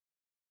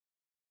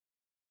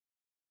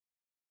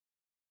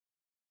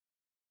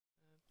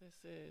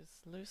This is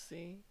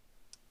Lucy.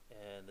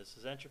 And this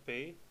is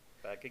Entropy,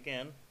 back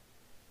again.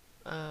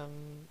 Um,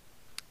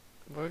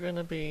 we're going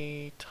to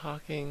be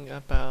talking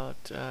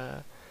about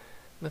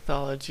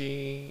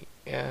mythology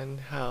and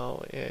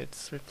how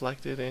it's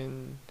reflected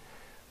in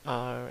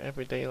our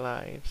everyday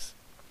lives.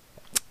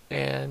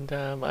 And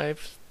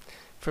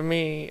for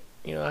me,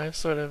 I've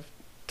sort of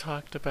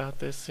talked about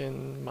this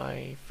in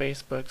my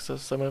Facebook, so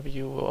some of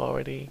you will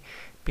already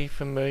be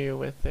familiar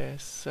with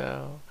this.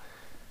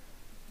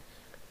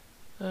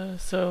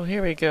 So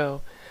here we go.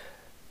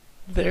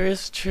 There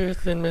is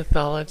truth in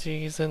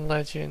mythologies and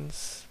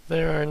legends.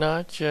 There are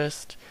not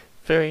just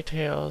fairy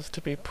tales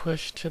to be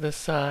pushed to the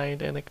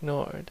side and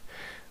ignored.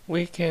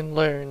 We can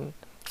learn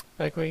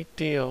a great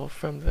deal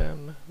from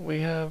them. We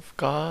have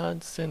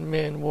gods and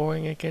men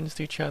warring against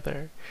each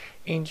other,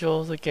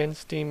 angels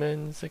against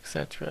demons,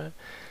 etc.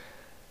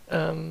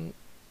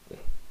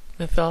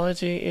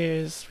 Mythology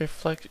is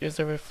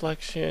a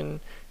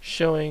reflection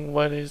showing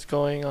what is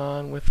going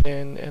on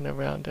within and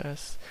around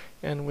us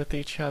and with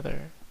each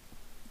other.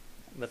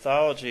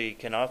 Mythology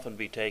can often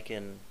be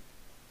taken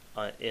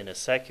in a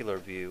secular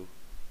view,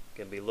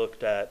 can be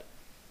looked at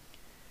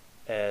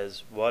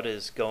as what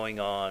is going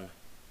on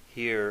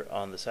here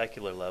on the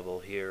secular level,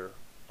 here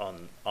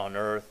on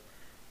Earth,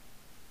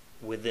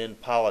 within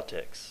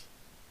politics.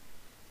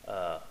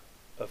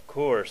 Of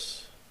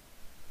course,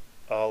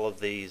 all of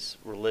these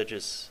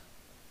religious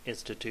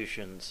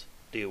institutions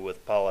deal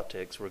with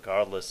politics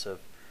regardless of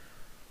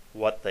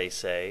what they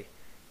say.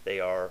 They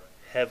are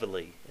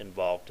heavily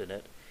involved in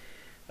it.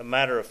 A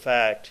matter of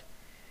fact,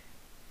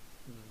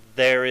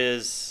 there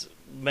is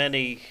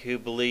many who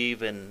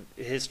believe, and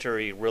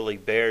history really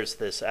bears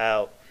this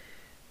out,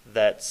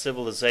 that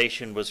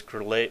civilization was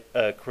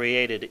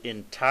created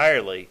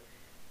entirely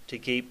to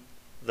keep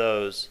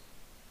those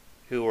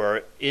who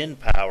are in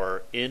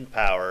power,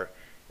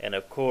 and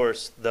of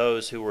course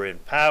those who were in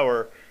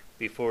power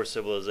before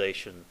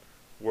civilization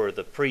were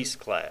the priest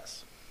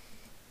class.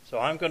 So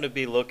I'm going to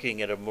be looking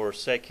at a more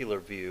secular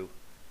view,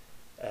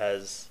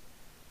 as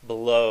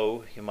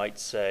below, you might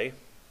say,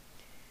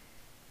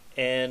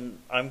 and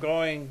I'm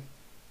going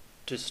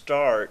to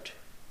start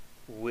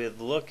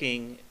with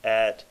looking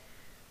at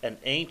an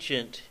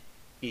ancient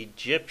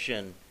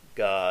Egyptian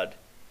god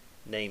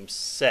named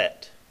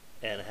Set,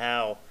 and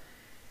how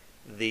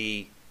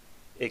the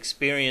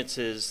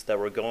experiences that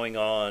were going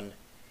on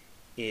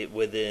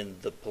within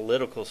the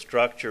political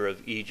structure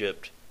of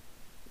Egypt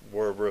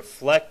were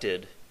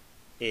reflected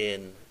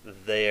in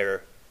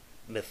their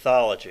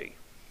mythology.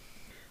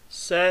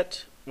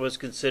 Set was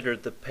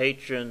considered the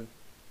patron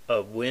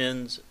of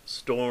winds,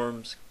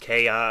 storms,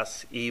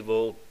 chaos,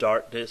 evil,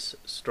 darkness,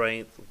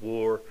 strength,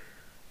 war,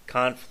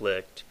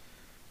 conflict,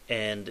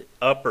 and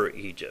Upper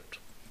Egypt.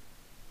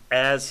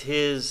 As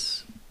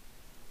his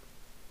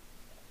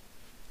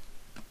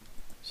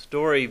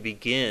story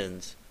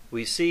begins,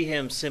 we see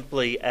him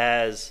simply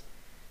as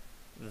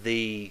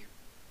the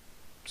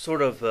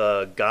sort of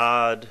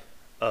god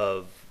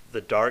of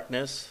the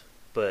darkness,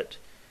 but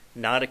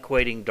not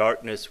equating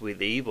darkness with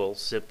evil,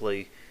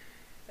 simply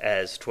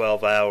as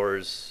 12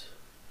 hours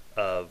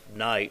of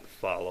night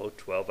follow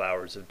 12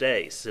 hours of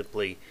day,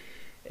 simply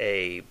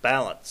a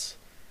balance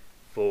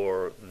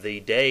for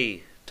the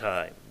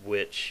daytime,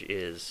 which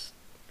is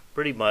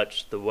pretty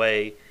much the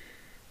way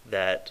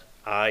that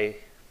I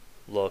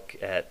look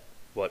at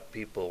what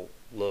people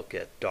look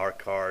at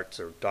dark arts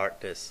or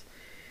darkness.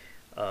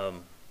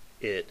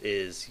 It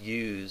is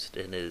used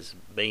and is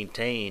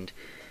maintained,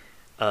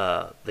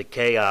 the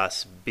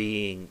chaos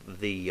being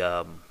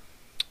the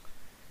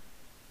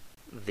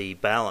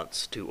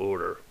balance to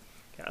order.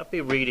 I'll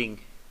be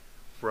reading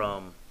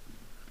from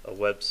a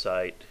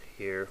website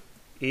here.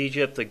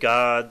 Egypt, the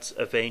gods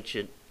of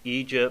ancient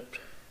Egypt,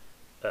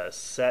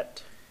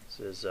 Set. This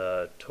is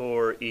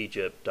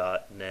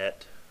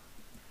toregypt.net.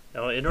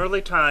 Now, in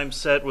early times,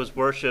 Set was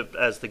worshipped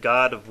as the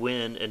god of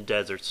wind and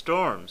desert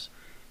storms,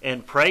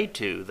 and prayed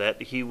to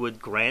that he would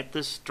grant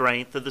the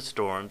strength of the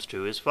storms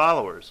to his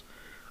followers.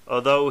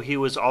 Although he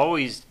was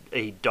always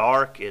a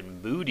dark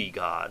and moody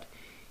god,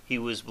 he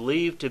was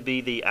believed to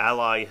be the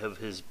ally of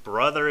his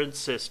brother and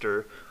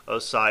sister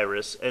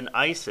Osiris and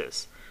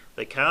Isis,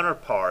 the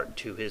counterpart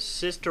to his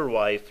sister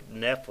wife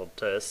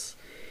Nephthys,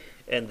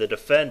 and the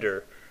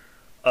defender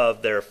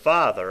of their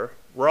father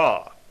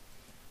Ra.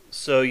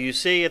 So you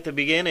see, at the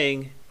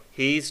beginning,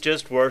 he's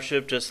just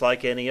worshipped just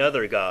like any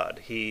other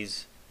god.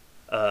 His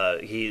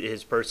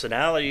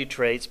personality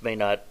traits may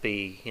not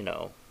be,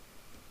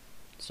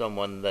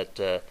 someone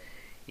that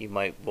you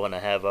might want to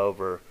have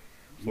over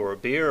for a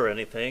beer or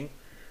anything,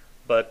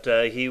 but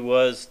he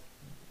was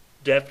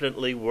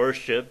definitely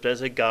worshipped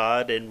as a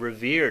god and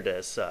revered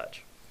as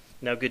such.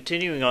 Now,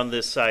 continuing on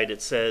this site,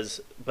 it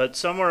says, but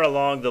somewhere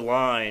along the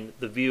line,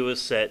 the view of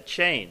Set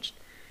changed.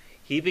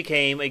 He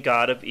became a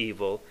god of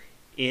evil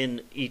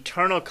in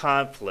eternal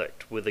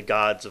conflict with the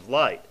gods of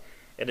light,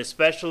 and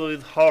especially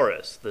with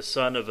Horus, the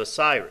son of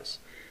Osiris.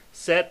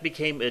 Set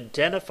became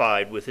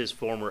identified with his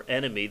former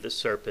enemy, the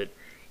serpent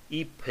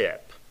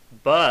Epip,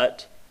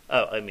 by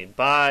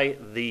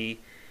the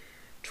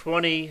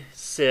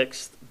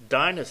 26th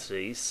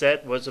dynasty,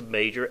 Set was a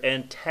major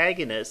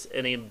antagonist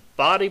and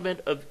embodiment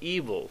of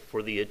evil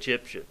for the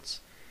Egyptians.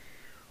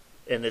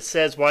 And it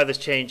says why this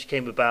change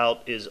came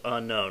about is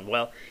unknown.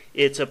 Well,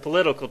 it's a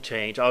political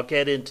change. I'll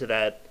get into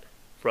that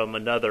from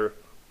another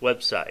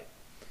website.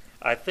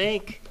 I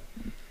think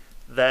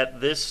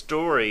that this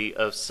story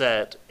of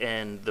Set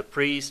and the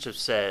priest of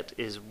Set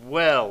is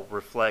well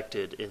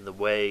reflected in the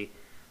way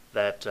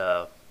that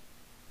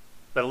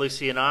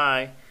Lucy and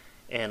I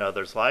and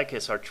others like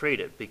us are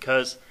treated.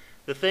 Because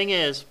the thing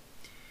is,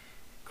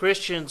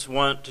 Christians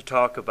want to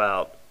talk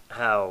about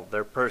how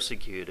they're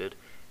persecuted,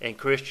 and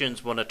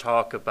Christians want to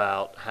talk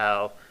about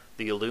how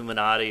the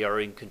Illuminati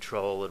are in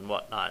control and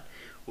whatnot.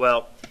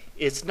 Well,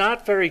 it's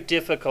not very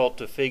difficult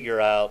to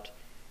figure out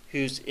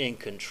who's in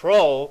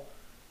control,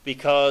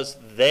 because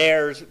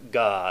their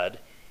God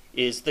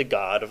is the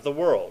God of the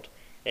world.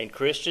 And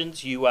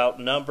Christians, you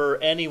outnumber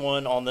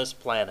anyone on this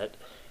planet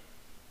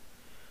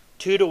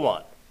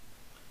 2-1.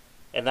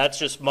 And that's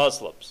just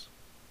Muslims.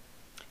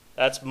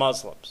 That's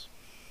Muslims.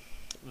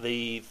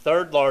 The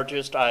third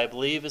largest, I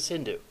believe, is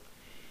Hindu.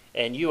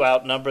 And you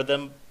outnumber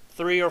them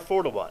 3 or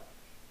 4-1.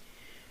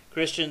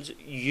 Christians,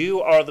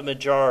 you are the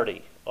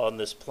majority on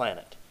this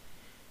planet.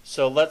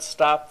 So let's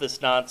stop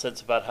this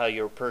nonsense about how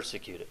you're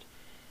persecuted.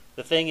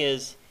 The thing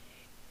is,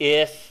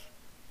 if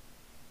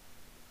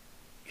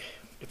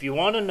you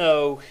want to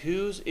know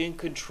who's in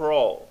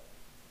control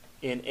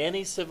in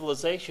any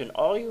civilization,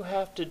 all you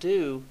have to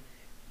do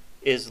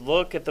is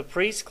look at the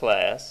priest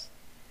class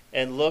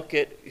and look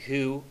at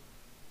who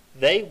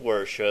they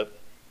worship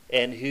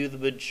and who the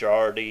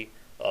majority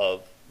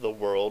of the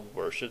world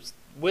worships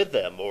with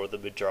them, or the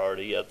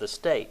majority of the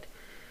state,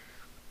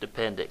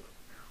 depending.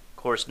 Of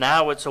course,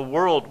 now it's a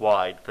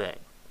worldwide thing.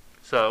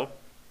 So,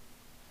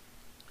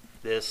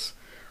 this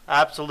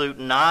absolute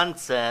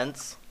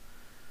nonsense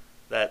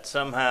that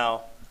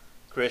somehow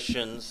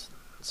Christians,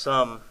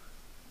 some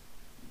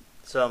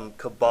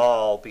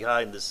cabal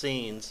behind the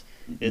scenes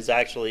is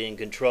actually in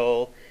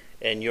control,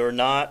 and you're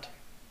not,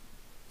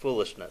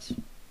 foolishness.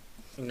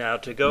 Now,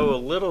 to go a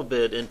little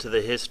bit into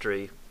the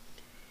history,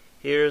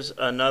 here's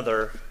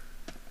another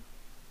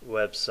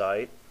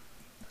website,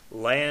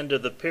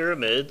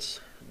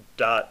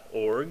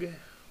 landofthepyramids.org.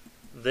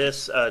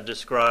 This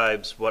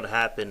describes what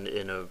happened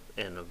in a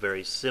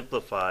very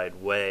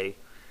simplified way.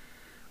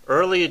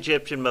 Early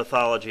Egyptian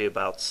mythology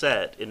about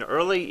Set. In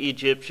early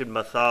Egyptian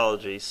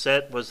mythology,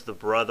 Set was the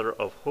brother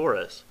of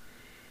Horus.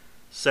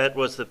 Set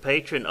was the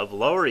patron of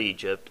Lower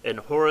Egypt, and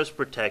Horus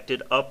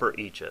protected Upper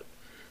Egypt.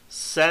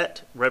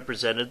 Set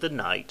represented the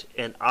night,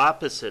 and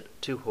opposite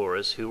to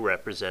Horus, who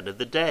represented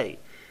the day.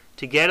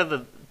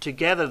 Together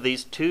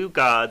these two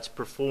gods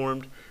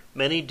performed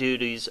many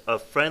duties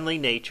of friendly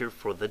nature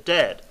for the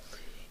dead.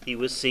 He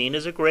was seen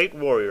as a great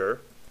warrior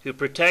who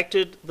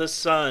protected the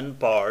sun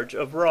barge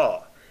of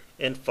Ra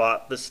and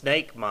fought the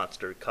snake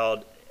monster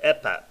called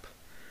Epap.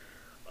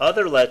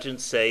 Other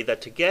legends say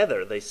that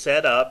together they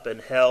set up and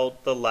held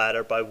the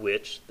ladder by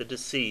which the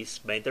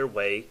deceased made their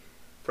way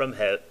from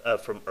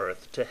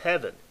earth to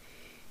heaven.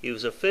 He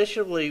was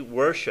officially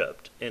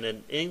worshipped in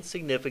an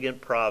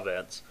insignificant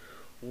province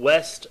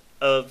west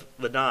of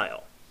the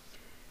Nile,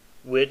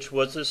 which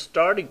was the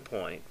starting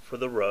point for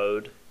the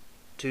road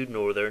to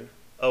northern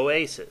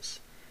Oasis.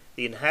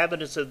 The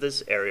inhabitants of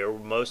this area were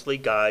mostly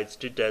guides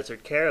to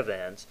desert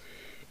caravans,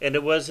 and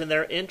it was in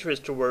their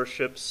interest to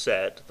worship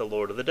Set, the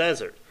Lord of the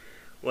Desert.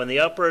 When the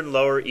Upper and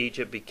Lower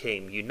Egypt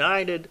became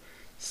united,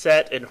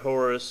 Set and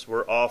Horus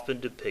were often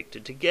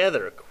depicted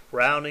together,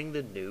 crowning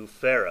the new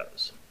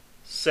pharaohs.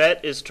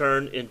 Set is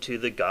turned into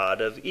the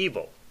god of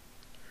evil.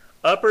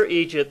 Upper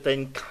Egypt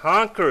then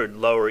conquered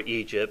Lower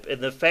Egypt,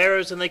 and the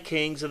pharaohs and the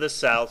kings of the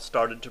south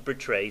started to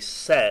portray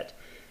Set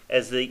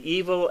as the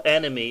evil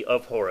enemy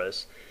of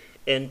Horus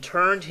and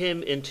turned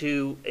him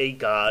into a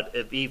god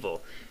of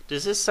evil.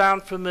 Does this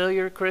sound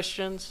familiar,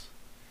 Christians?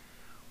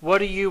 What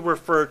do you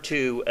refer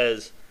to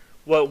as,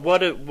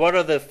 what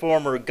are the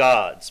former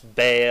gods?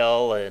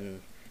 Baal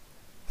and...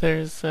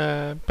 There's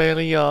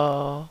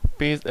Belial,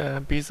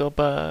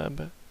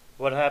 Beelzebub.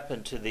 What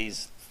happened to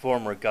these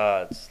former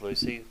gods,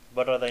 Lucy?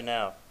 What are they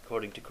now,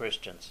 according to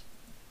Christians?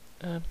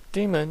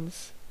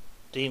 Demons.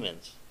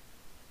 Demons.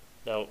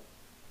 Now,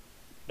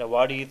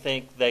 why do you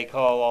think they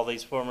call all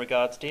these former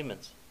gods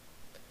demons?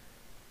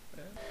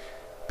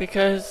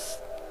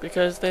 Because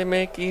they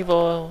make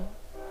evil.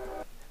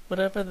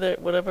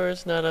 Whatever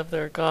is not of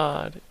their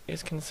God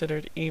is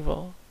considered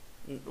evil.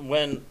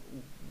 When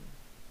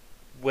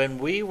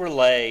we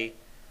relay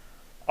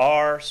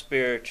our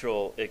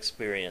spiritual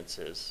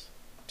experiences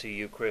to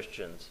you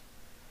Christians,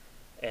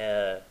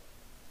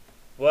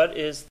 what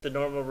is the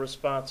normal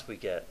response we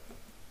get?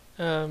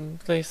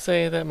 They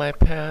say that my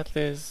path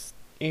is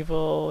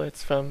evil,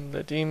 it's from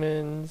the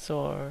demons,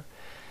 or...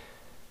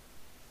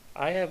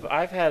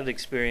 I've had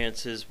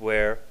experiences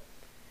where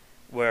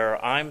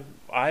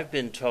I've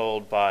been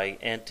told by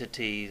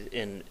entities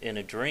in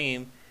a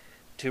dream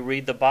to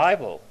read the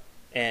Bible,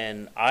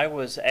 and I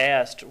was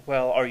asked,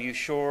 well, are you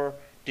sure?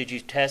 Did you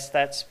test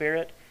that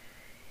spirit?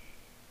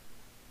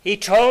 He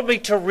told me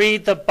to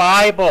read the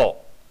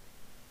Bible,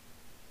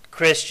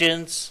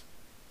 Christians.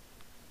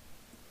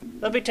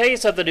 Let me tell you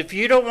something. If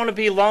you don't want to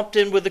be lumped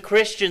in with the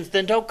Christians,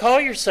 then don't call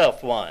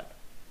yourself one.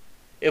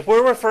 If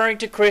we're referring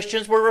to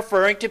Christians, we're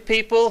referring to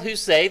people who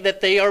say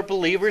that they are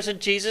believers in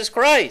Jesus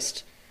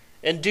Christ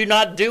and do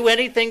not do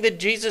anything that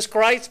Jesus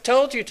Christ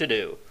told you to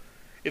do.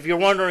 If you're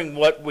wondering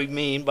what we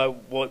mean by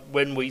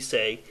when we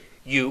say,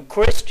 you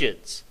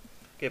Christians.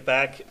 Get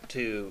back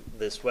to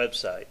this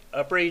website.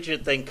 Upper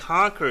Egypt then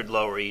conquered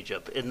Lower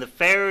Egypt, and the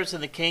pharaohs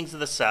and the kings of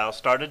the south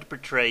started to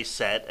portray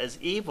Set as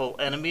evil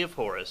enemy of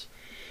Horus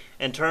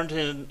and turned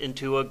him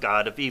into a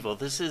god of evil.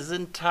 This is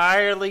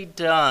entirely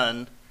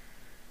done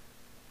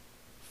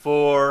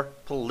for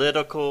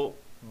political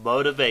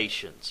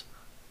motivations.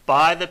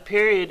 By the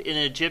period in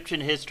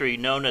Egyptian history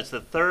known as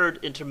the Third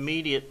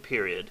Intermediate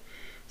Period,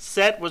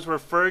 Set was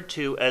referred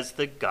to as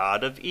the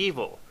god of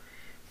evil.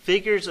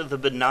 Figures of the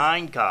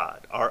benign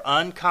god are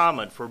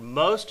uncommon, for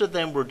most of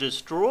them were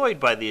destroyed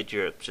by the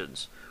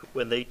Egyptians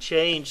when they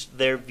changed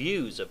their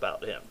views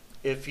about him.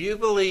 If you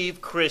believe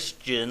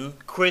Christendom,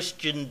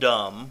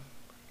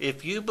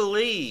 if you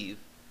believe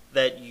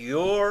that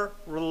your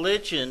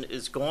religion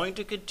is going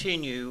to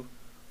continue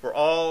for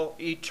all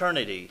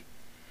eternity,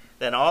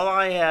 then all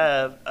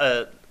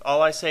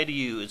I say to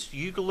you is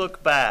you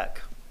look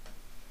back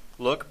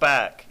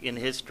in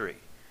history,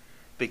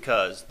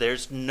 because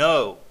there's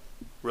no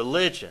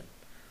religion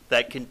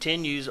that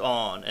continues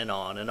on and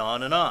on and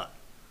on and on.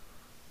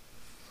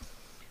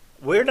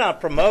 We're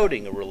not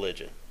promoting a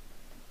religion,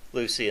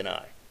 Lucy and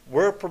I.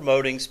 We're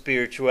promoting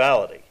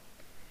spirituality.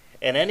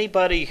 And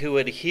anybody who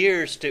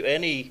adheres to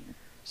any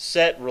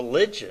set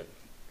religion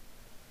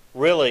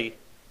really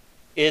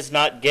is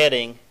not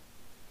getting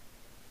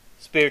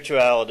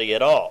spirituality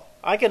at all.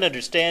 I can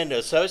understand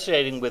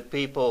associating with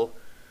people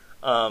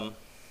and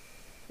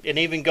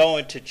even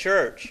going to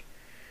church,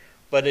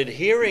 but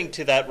adhering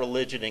to that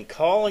religion and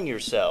calling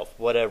yourself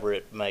whatever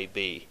it may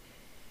be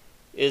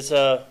is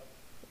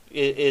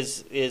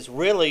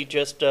really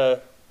just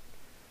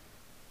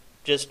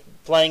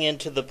playing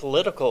into the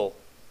political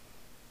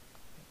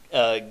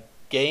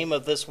game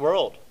of this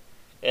world,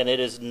 and it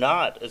is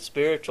not a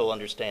spiritual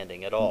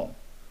understanding at all.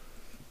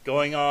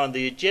 Going on,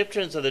 the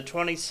Egyptians of the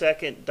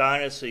 22nd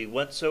dynasty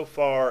went so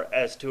far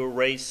as to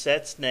erase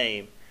Set's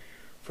name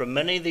from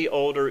many of the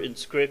older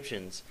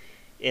inscriptions,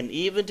 and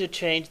even to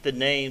change the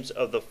names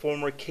of the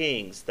former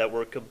kings that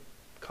were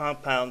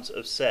compounds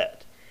of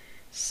Set.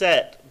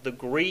 Set, the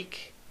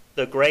great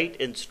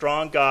and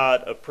strong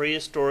god of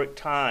prehistoric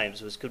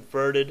times, was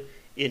converted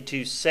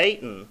into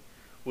Satan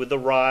with the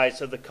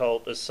rise of the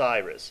cult of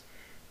Osiris.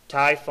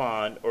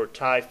 Typhon, or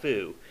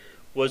Typhu,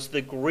 was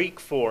the Greek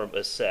form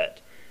of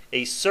Set,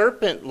 a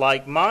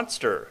serpent-like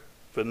monster.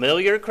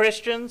 Familiar,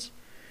 Christians?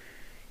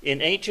 In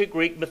ancient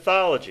Greek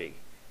mythology,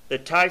 the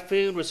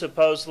typhoon was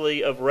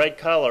supposedly of red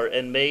color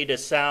and made a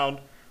sound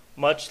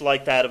much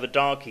like that of a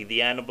donkey,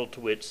 the animal to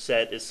which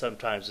Set is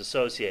sometimes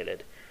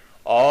associated.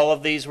 All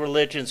of these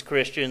religions,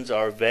 Christians,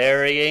 are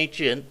very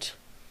ancient,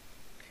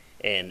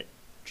 and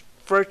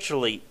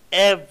virtually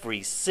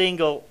every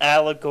single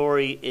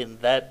allegory in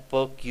that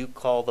book you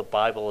call the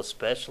Bible,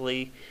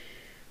 especially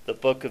the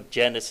book of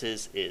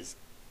Genesis, is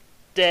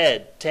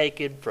dead,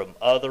 taken from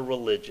other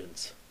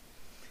religions.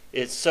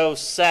 It's so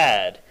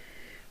sad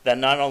that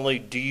not only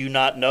do you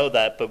not know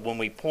that, but when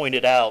we point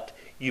it out,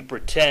 you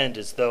pretend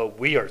as though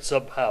we are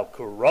somehow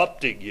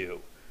corrupting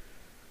you.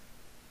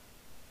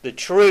 The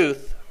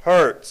truth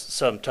hurts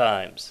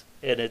sometimes,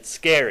 and it's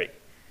scary,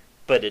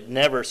 but it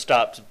never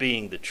stops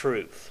being the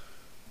truth.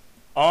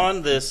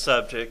 On this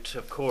subject,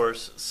 of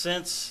course,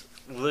 since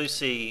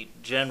Lucy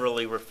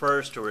generally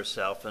refers to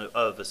herself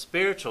of a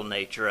spiritual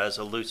nature as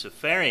a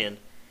Luciferian,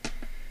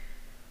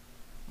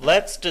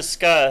 let's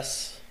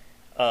discuss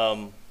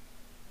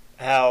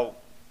how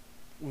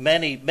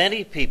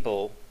many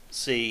people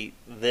see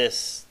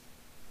this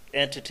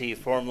entity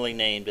formerly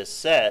named as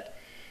Set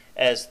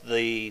as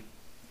the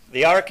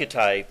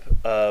archetype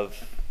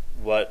of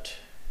what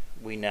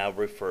we now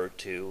refer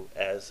to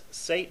as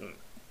Satan.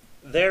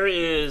 There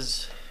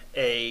is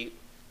a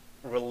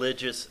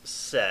religious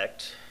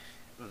sect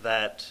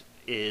that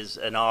is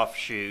an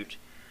offshoot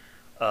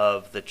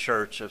of the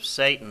Church of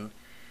Satan,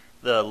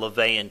 the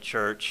Levian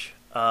Church.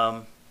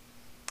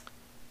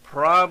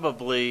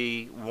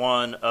 Probably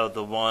one of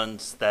the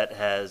ones that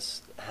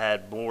has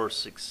had more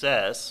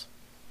success,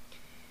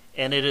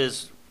 and it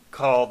is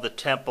called the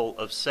Temple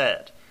of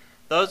Set.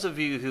 Those of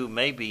you who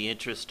may be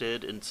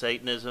interested in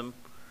Satanism,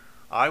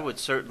 I would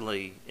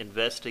certainly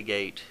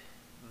investigate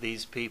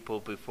these people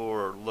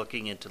before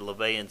looking into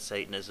Levian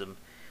Satanism.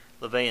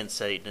 Levian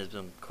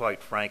Satanism,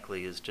 quite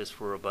frankly, is just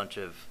for a bunch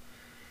of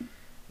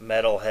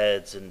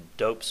metalheads and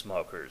dope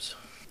smokers.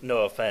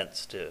 No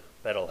offense to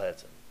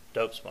metalheads and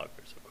dope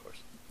smokers, of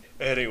course.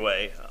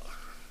 Anyway,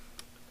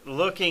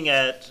 looking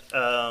at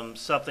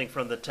something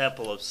from the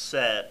Temple of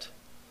Set,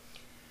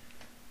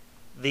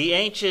 the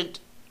ancient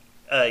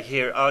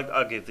here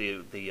I'll give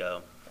you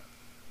the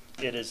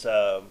it is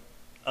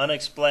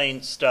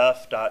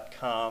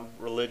unexplainedstuff.com,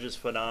 religious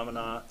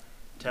phenomena,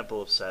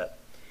 Temple of Set.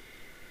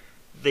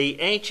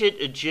 The ancient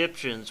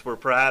Egyptians were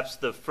perhaps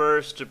the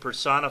first to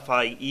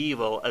personify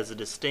evil as a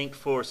distinct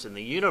force in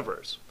the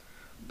universe,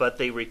 but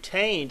they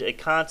retained a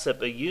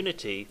concept of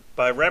unity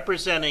by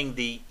representing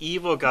the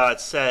evil god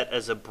Set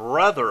as a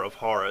brother of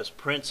Horus,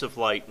 Prince of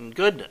Light and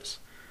Goodness,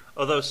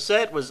 although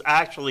Set was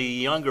actually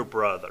a younger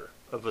brother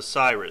of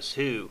Osiris,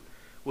 who,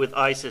 with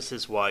Isis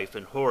his wife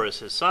and Horus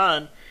his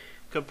son,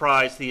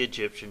 comprised the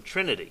Egyptian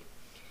trinity.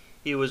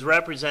 He was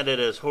represented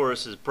as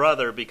Horus's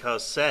brother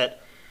because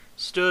Set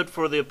stood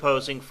for the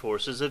opposing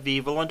forces of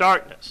evil and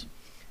darkness.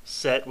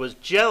 Set was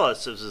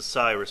jealous of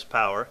Osiris'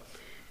 power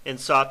and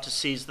sought to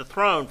seize the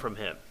throne from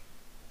him.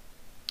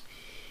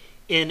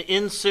 In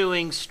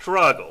ensuing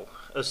struggle,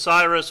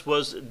 Osiris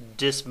was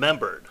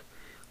dismembered,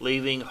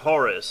 leaving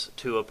Horus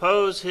to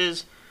oppose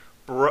his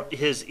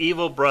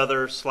evil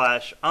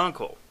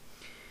brother/uncle.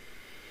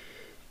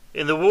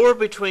 In the war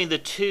between the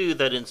two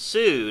that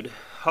ensued,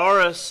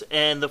 Horus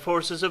and the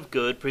forces of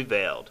good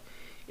prevailed.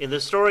 In the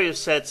story of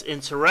Set's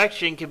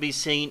insurrection can be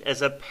seen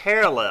as a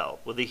parallel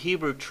with the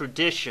Hebrew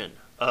tradition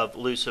of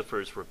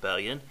Lucifer's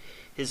rebellion,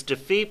 his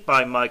defeat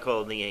by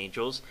Michael and the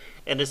angels,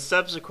 and his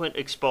subsequent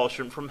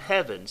expulsion from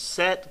heaven.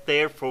 Set,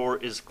 therefore,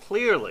 is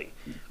clearly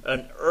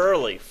an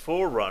early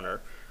forerunner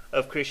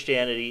of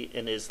Christianity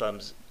and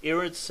Islam's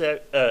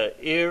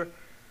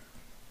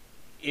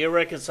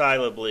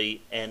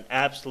irreconcilably and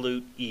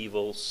absolute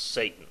evil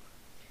Satan.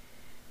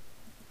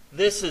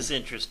 This is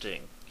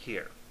interesting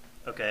here,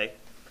 okay?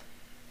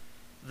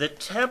 The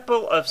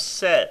Temple of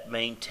Set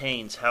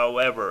maintains,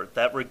 however,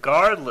 that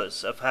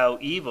regardless of how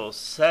evil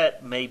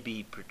Set may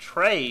be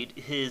portrayed,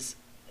 his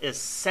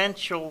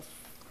essential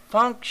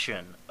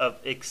function of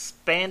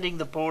expanding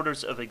the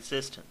borders of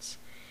existence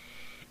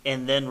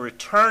and then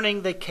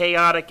returning the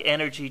chaotic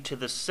energy to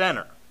the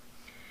center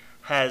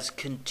has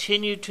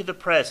continued to the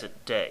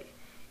present day.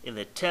 In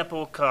the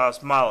temple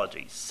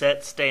cosmology,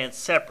 Set stands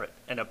separate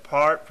and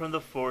apart from the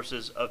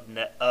forces of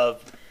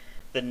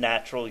the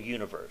natural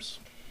universe.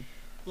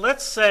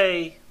 Let's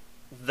say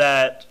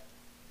that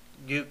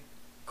you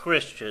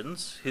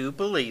Christians who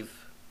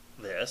believe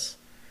this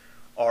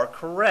are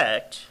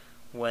correct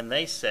when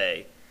they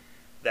say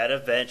that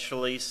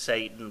eventually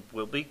Satan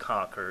will be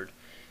conquered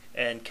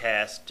and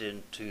cast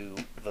into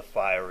the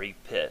fiery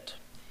pit.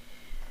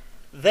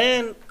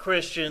 Then,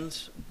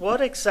 Christians, what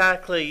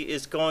exactly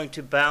is going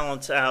to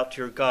balance out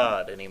your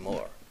God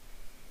anymore?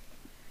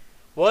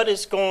 What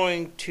is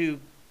going to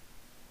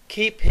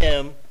keep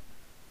him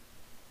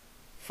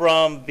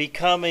from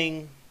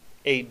becoming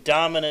a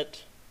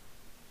dominant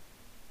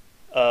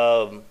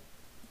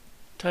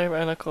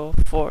tyrannical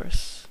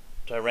force,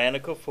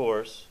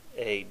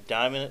 a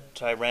dominant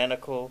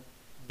tyrannical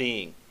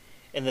being?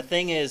 And the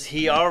thing is,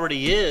 he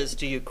already is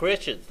to you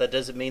Christians. That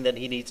doesn't mean that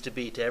he needs to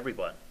be to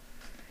everyone.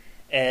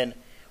 And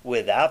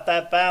without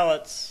that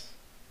balance,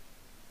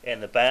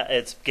 and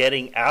it's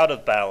getting out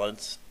of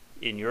balance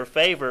in your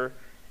favor,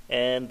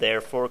 and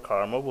therefore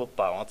karma will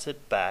balance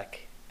it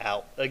back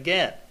out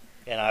again.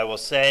 And I will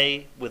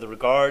say, with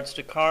regards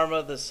to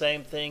karma, the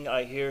same thing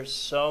I hear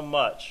so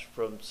much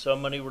from so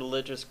many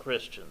religious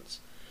Christians,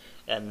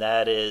 and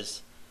that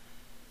is,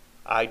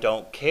 I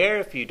don't care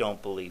if you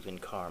don't believe in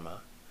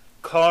karma.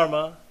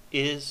 Karma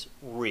is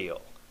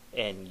real,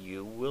 and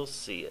you will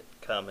see it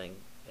coming,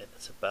 and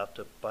it's about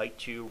to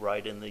bite you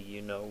right in the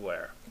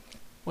you-know-where.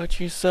 What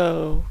you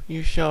sow,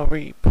 you shall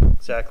reap.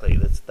 Exactly,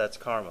 that's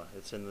karma.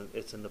 It's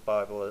in the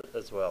Bible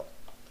as well.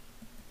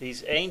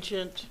 These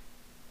ancient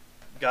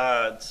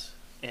gods,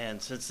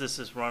 and since this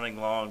is running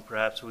long,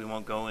 perhaps we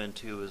won't go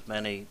into as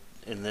many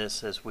in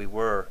this as we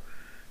were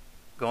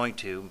going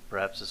to.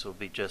 Perhaps this will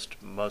be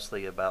just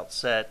mostly about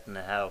Set and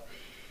how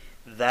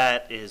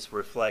that is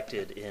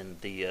reflected in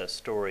the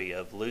story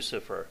of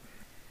Lucifer.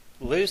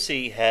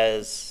 Lucy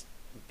has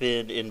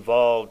been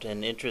involved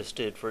and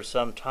interested for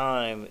some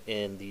time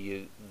in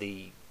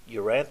the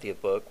Urantia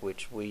book,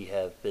 which we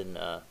have been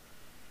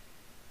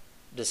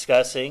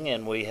discussing,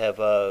 and we have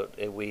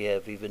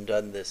even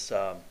done this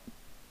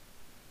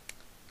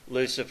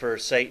Lucifer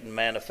Satan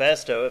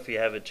Manifesto. If you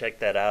haven't checked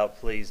that out,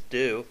 please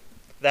do.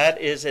 That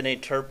is an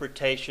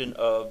interpretation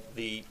of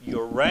the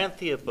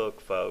Urantia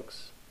book,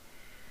 folks.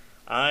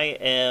 I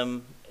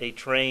am a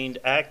trained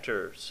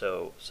actor,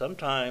 so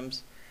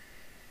sometimes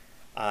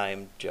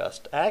I'm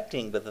just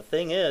acting. But the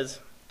thing is,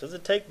 it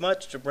doesn't take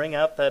much to bring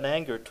out that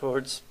anger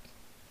towards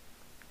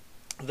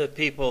the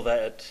people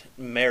that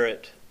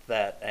merit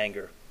that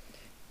anger.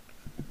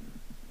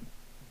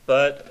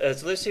 But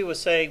as Lucy was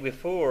saying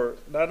before,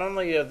 not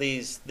only are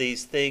these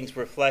things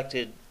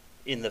reflected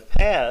in the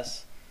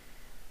past,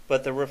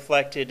 but they're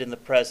reflected in the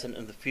present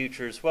and the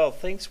future as well.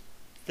 Things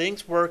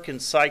work in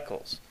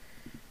cycles.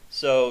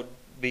 So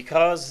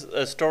because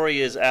a story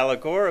is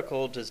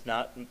allegorical does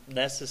not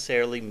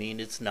necessarily mean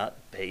it's not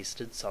based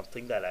in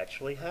something that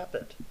actually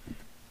happened.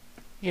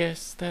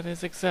 Yes, that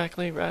is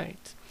exactly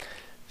right.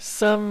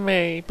 Some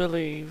may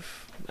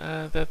believe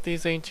that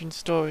these ancient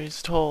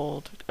stories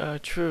told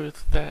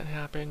truth that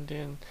happened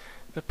in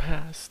the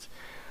past.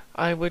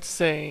 I would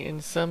say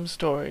in some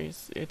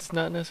stories it's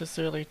not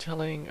necessarily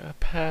telling a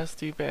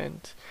past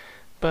event,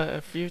 but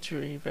a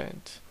future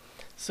event.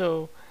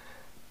 So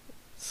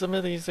some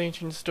of these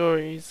ancient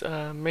stories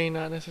may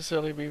not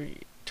necessarily be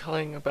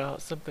telling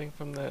about something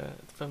from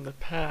the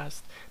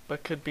past,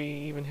 but could be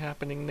even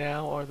happening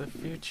now or the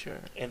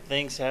future. And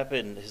things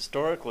happen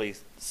historically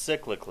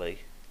cyclically.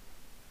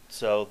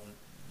 So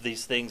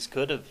these things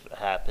could have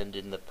happened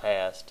in the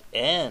past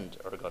and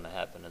are going to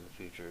happen in the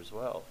future as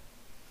well.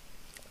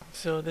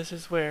 So this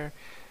is where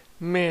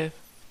myth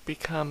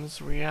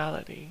becomes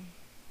reality.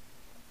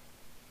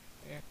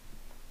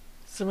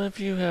 Some of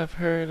you have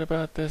heard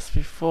about this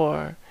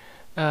before,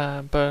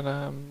 but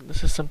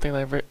this is something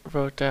I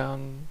wrote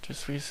down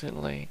just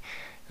recently.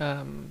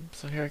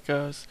 So here it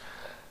goes.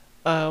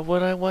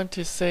 What I want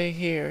to say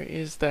here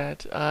is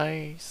that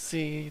I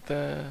see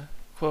the,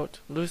 quote,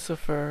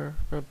 Lucifer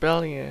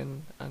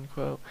rebellion,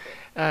 unquote,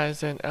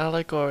 as an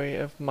allegory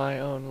of my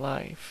own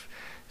life.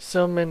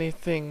 So many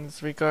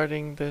things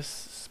regarding this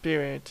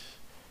spirit,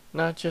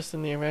 not just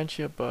in the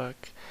Urantia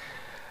book,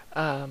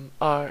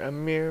 are a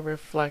mere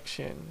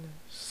reflection.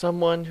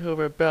 Someone who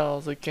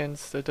rebels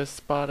against a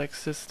despotic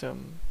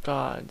system,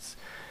 gods.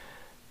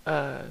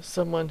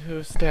 Someone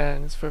who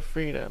stands for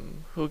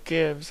freedom, who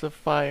gives the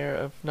fire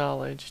of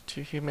knowledge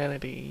to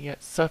humanity,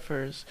 yet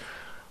suffers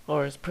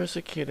or is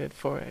persecuted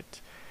for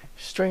it.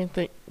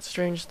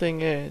 Strange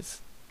thing is,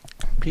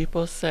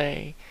 people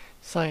say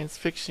science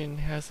fiction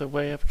has a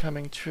way of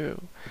coming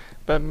true,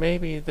 but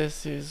maybe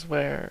this is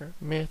where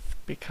myth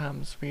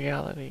becomes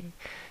reality.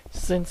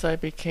 Since I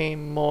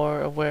became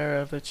more aware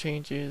of the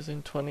changes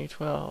in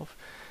 2012,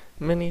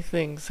 many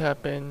things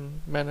have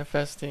been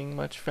manifesting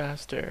much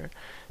faster.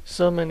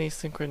 So many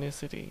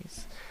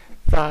synchronicities.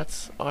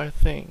 Thoughts are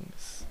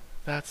things,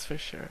 that's for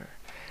sure.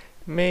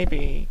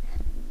 Maybe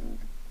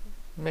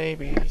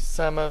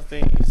some of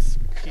these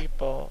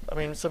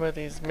some of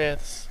these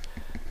myths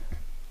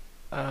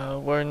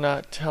were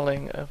not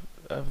telling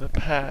of the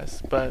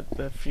past, but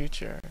the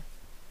future.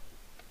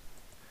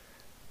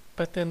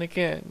 But then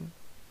again,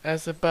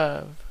 as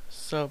above,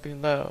 so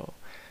below.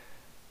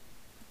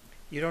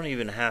 You don't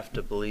even have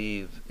to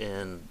believe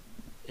in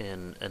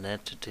an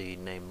entity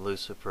named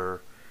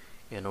Lucifer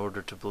in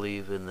order to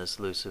believe in this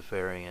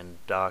Luciferian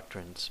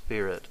doctrine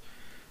spirit,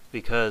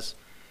 because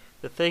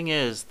the thing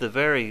is, the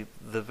very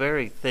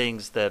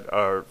things that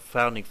our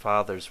founding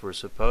fathers were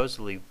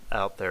supposedly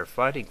out there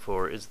fighting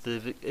for is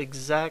the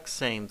exact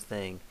same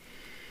thing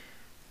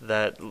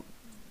that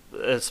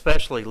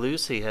especially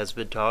Lucy has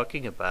been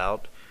talking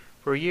about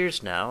for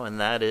years now, and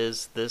that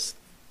is this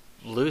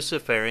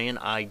Luciferian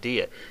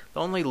idea. The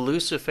only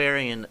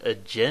Luciferian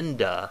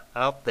agenda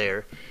out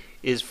there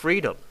is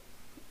freedom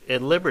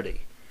and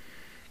liberty.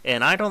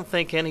 And I don't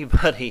think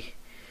anybody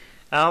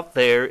out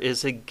there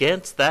is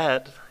against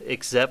that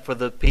except for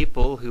the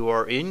people who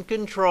are in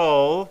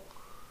control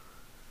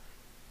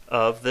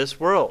of this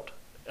world.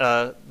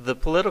 The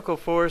political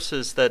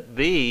forces that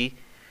be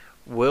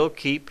will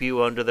keep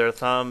you under their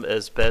thumb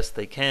as best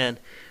they can,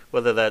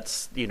 whether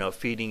that's,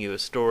 feeding you a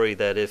story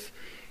that if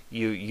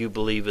you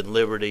believe in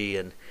liberty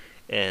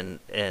and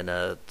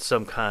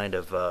some kind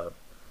of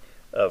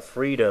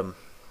freedom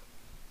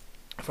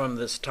from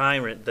this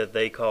tyrant that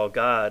they call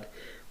God,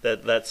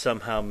 that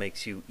somehow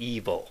makes you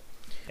evil.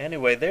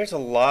 Anyway, there's a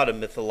lot of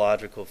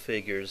mythological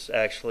figures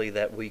actually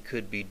that we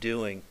could be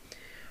doing.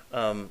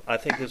 I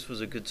think this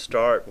was a good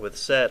start with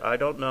Set. I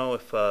don't know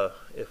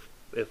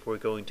if we're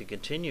going to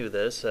continue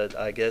this.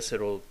 I guess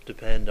it'll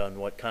depend on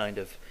what kind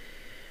of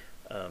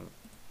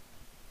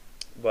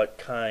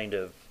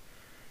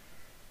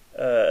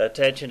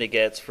attention it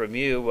gets from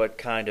you, what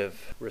kind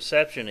of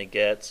reception it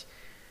gets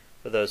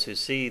for those who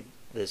see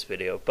this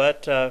video.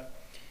 But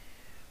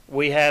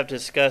we have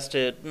discussed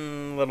it a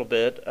little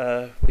bit.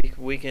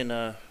 We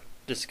can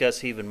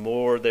discuss even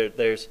more.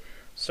 There's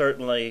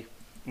certainly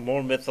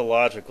more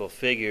mythological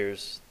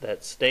figures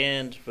that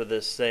stand for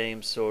this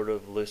same sort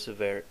of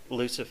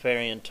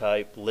Luciferian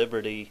type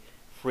liberty,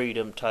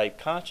 freedom type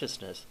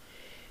consciousness.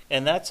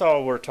 And that's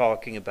all we're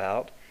talking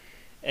about.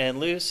 And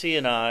Lucy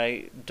and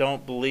I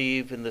don't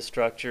believe in the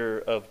structure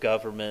of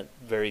government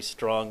very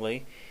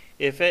strongly.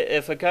 If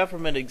a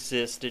government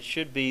exists, it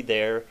should be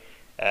there,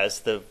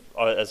 as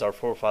our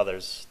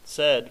forefathers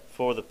said,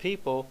 for the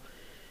people,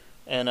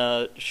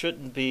 and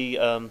shouldn't be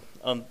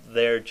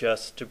there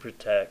just to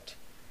protect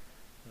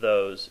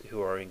those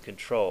who are in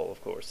control.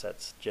 Of course,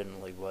 that's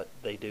generally what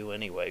they do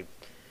anyway.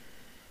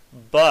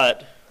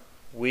 But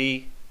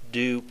we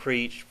do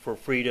preach for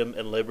freedom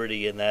and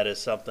liberty, and that is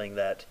something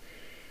that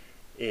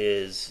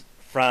is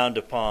frowned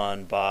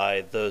upon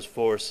by those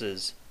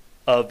forces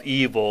of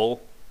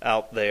evil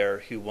out there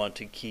who want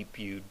to keep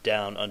you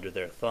down under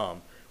their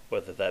thumb,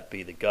 whether that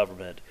be the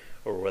government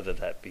or whether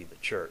that be the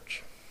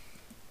church.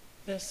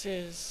 This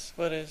is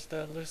what is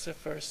the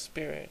Lucifer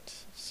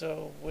spirit.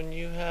 So when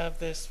you have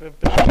this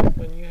rebellion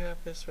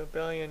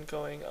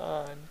going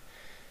on,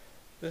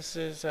 this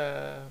is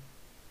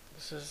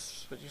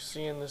what you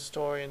see in the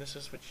story, and this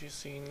is what you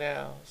see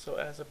now. So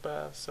as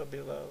above, so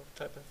below,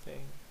 type of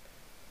thing.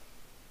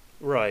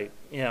 Right.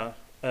 Yeah.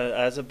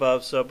 As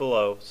above, so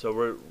below.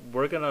 So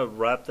we're gonna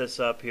wrap this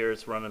up here.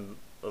 It's running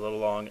a little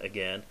long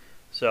again.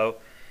 So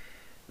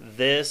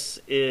this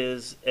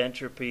is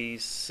entropy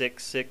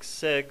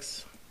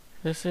 666.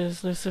 This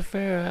is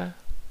Lucifer.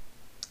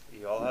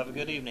 You all have a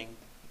good evening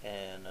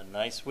and a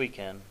nice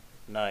weekend.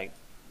 Night.